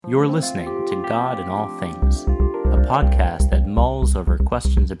You're listening to God in All Things, a podcast that mulls over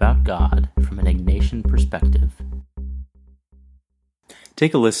questions about God from an Ignatian perspective.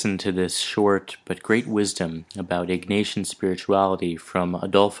 Take a listen to this short but great wisdom about Ignatian spirituality from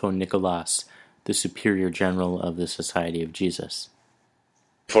Adolfo Nicolas, the Superior General of the Society of Jesus.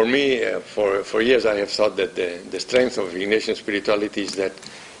 For me, for years I have thought that the strength of Ignatian spirituality is that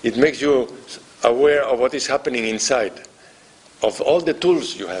it makes you aware of what is happening inside, of all the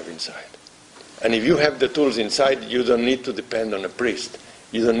tools you have inside. And if you have the tools inside, you don't need to depend on a priest.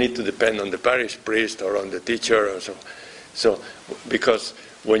 You don't need to depend on the parish priest or on the teacher or so. So, because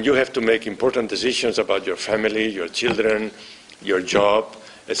when you have to make important decisions about your family, your children, your job,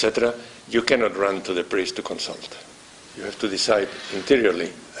 etc., you cannot run to the priest to consult. You have to decide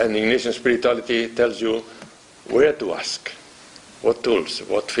interiorly. And Ignatian spirituality tells you where to ask, what tools,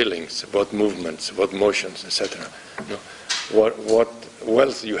 what feelings, what movements, what motions, etc. What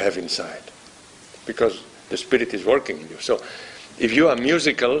wealth you have inside, because the Spirit is working in you. So if you are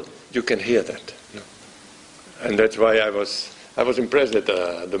musical, you can hear that. And that's why I was impressed that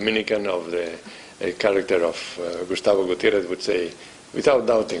a Dominican of the character of Gustavo Gutierrez would say, without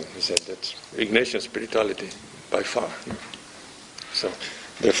doubting, he said, that's Ignatian spirituality by far. So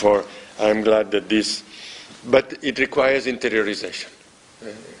therefore, I'm glad that this, but it requires interiorization.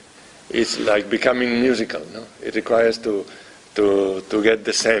 It's like becoming musical. It requires to get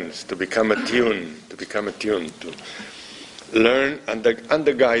the sense, to become attuned, to learn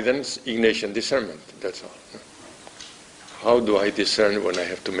under guidance, Ignatian discernment. That's all. How do I discern when I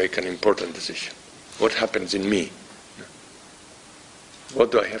have to make an important decision? What happens in me?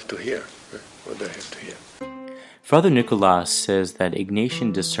 What do I have to hear? What do I have to hear? Father Nicolas says that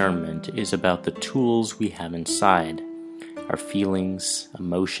Ignatian discernment is about the tools we have inside, our feelings,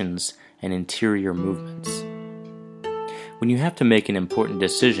 emotions, and interior movements. When you have to make an important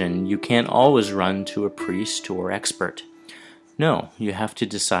decision, you can't always run to a priest or expert. No, you have to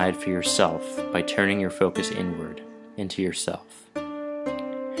decide for yourself by turning your focus inward, into yourself.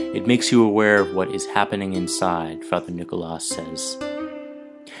 It makes you aware of what is happening inside, Father Nicolas says.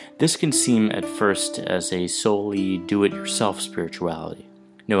 This can seem at first as a solely do-it-yourself spirituality,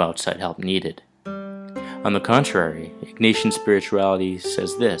 no outside help needed. On the contrary, Ignatian spirituality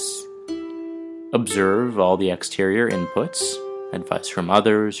says this: observe all the exterior inputs, advice from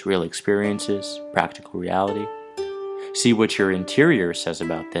others, real experiences, practical reality. See what your interior says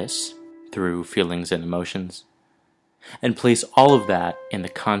about this, through feelings and emotions, and place all of that in the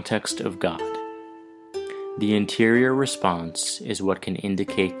context of God. The interior response is what can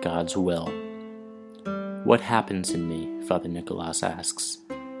indicate God's will. What happens in me? Father Nicolas asks.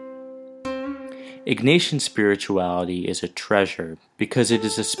 Ignatian spirituality is a treasure because it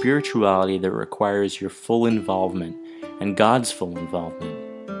is a spirituality that requires your full involvement and God's full involvement.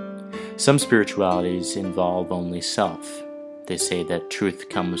 Some spiritualities involve only self. They say that truth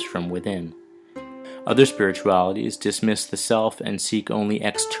comes from within. Other spiritualities dismiss the self and seek only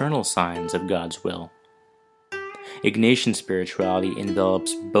external signs of God's will. Ignatian spirituality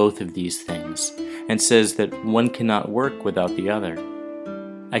envelops both of these things and says that one cannot work without the other.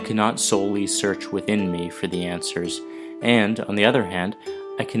 I cannot solely search within me for the answers, and, on the other hand,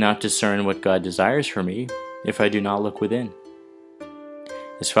 I cannot discern what God desires for me if I do not look within.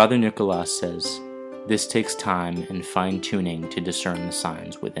 As Father Nicolas says, this takes time and fine-tuning to discern the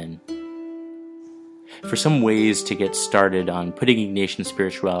signs within. For some ways to get started on putting Ignatian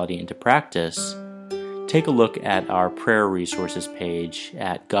spirituality into practice, take a look at our prayer resources page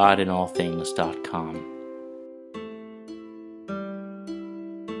at godinallthings.com.